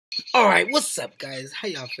All right, what's up, guys? How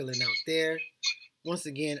y'all feeling out there? Once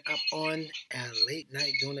again, I'm on a late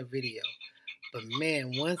night doing a video. But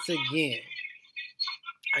man, once again,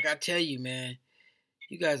 I gotta tell you, man,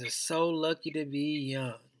 you guys are so lucky to be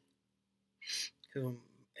young. 'Cause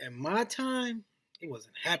at my time, it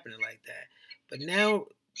wasn't happening like that. But now,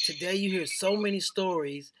 today, you hear so many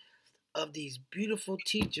stories of these beautiful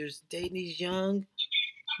teachers dating these young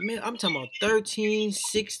men. I'm talking about 13,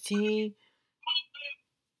 16.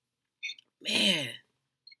 Man,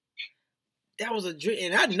 that was a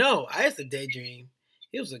dream. And I know, I used to daydream.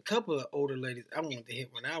 It was a couple of older ladies I wanted to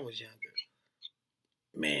hit when I was younger.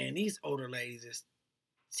 Man, these older ladies is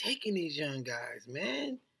taking these young guys,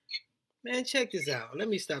 man. Man, check this out. Let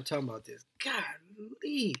me stop talking about this. Golly.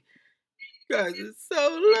 You guys are so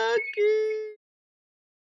lucky.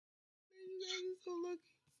 You guys are so lucky.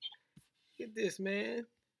 Look at this, man.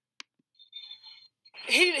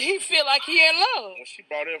 He feel like he in love. When she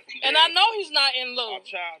brought in from and I know he's not in love. Our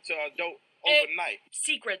child to adult overnight.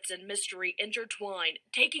 Secrets and mystery intertwined,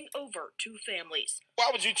 taking over two families. Why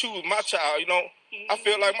would you choose my child? I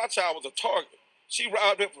feel like my child was a target. She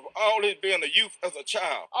robbed him from all his being a youth as a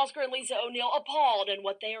child. Oscar and Lisa O'Neill appalled in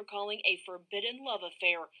what they are calling a forbidden love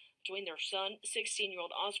affair between their son,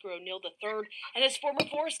 16-year-old Oscar O'Neill III, and his former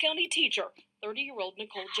Forrest County teacher, 30-year-old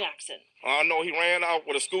Nicole Jackson. I know he ran out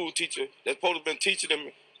with a school teacher that's supposed to have been teaching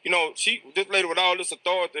him. This lady with all this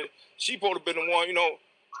authority, she supposed to have been the one,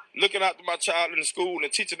 looking after my child in the school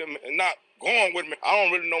and teaching them and not going with me. I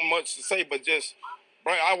don't really know much to say, but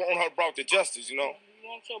I want her brought to justice, And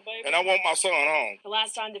I want my son home. The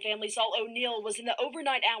last time the family saw O'Neill was in the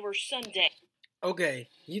overnight hours Sunday. Okay,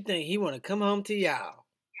 you think he want to come home to y'all?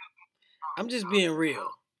 I'm just being real.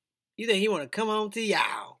 You think he want to come home to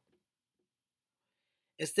y'all?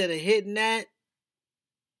 Instead of hitting that?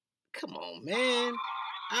 Come on, man.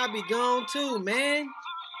 I'll be gone too, man.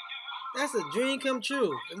 That's a dream come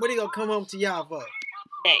true. And what he gonna come home to y'all for?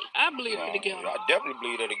 Hey, I believe it together. I definitely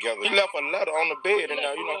believe it together. He left a letter on the bed, and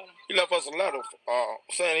he left us a letter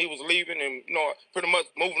saying he was leaving and pretty much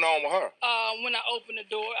moving on with her. When I opened the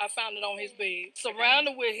door, I found it on his bed,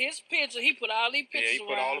 surrounded with his picture. He put all these pictures. Yeah, he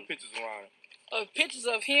put all the pictures around. Of pictures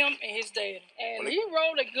of him and his dad, and he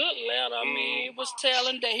wrote a good letter. I mean, it was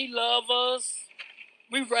telling that he loved us.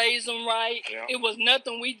 We raised him right. Yeah. It was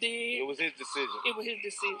nothing we did. It was his decision. It was his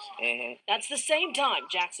decision. Mm-hmm. That's the same time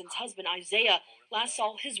Jackson's husband, Isaiah, last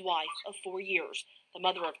saw his wife of 4 years. The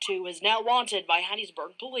mother of two is now wanted by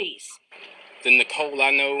Hattiesburg police. The Nicole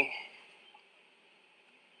I know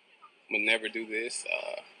would never do this.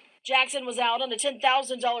 Jackson was out on a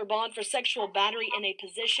 $10,000 bond for sexual battery in a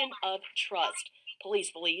position of trust.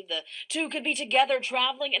 Police believe the two could be together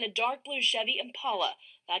traveling in a dark blue Chevy Impala,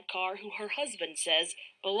 that car who her husband says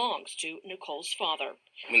belongs to Nicole's father.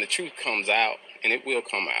 When the truth comes out, and it will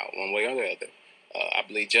come out one way or the other, I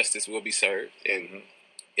believe justice will be served. And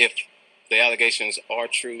if the allegations are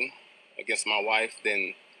true against my wife,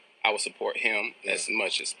 then I will support him as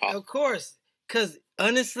much as possible. Of course, because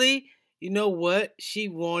honestly, you know what? She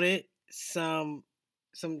wanted some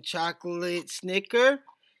chocolate Snicker,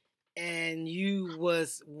 and you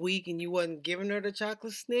was weak and you wasn't giving her the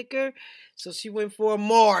chocolate Snicker, so she went for a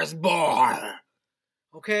Mars bar.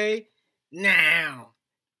 Okay? Now,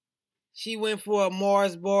 she went for a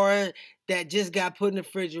Mars bar that just got put in the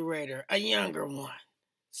refrigerator, a younger one.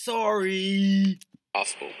 Sorry.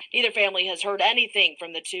 Possible. Neither family has heard anything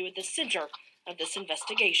from the two at the center of this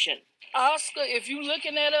investigation. Oscar, if you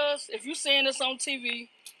looking at us, if you seeing us on TV,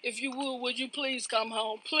 if you would you please come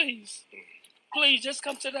home? Please. Please, just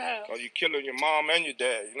come to the house. Because you're killing your mom and your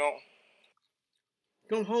dad,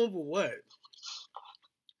 Come home for what?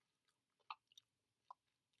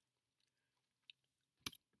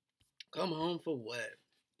 Come home for what?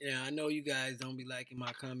 Yeah, I know you guys don't be liking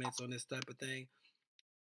my comments on this type of thing.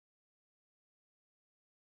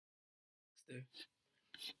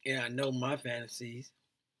 Yeah, I know my fantasies.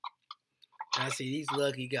 I see these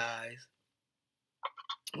lucky guys.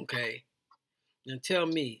 Okay. Now tell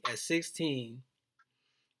me, at 16,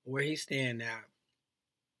 where he's standing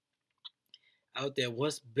out there,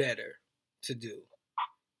 what's better to do?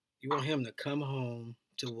 You want him to come home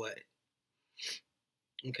to what?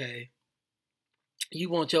 Okay. You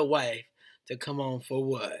want your wife to come home for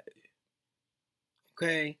what?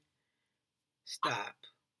 Okay. Stop.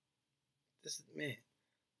 Man.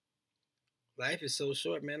 Life is so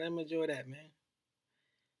short, man. I'm enjoy that, man.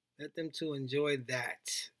 Let them two enjoy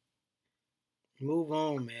that. Move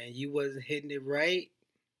on, man. You wasn't hitting it right.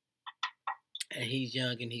 And he's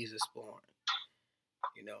young and he's a spawn.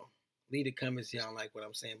 Leave the comments y'all like what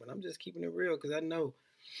I'm saying. But I'm just keeping it real because I know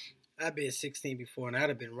I've been 16 before and I'd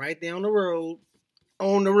have been right there on the road.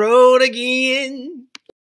 on the road again.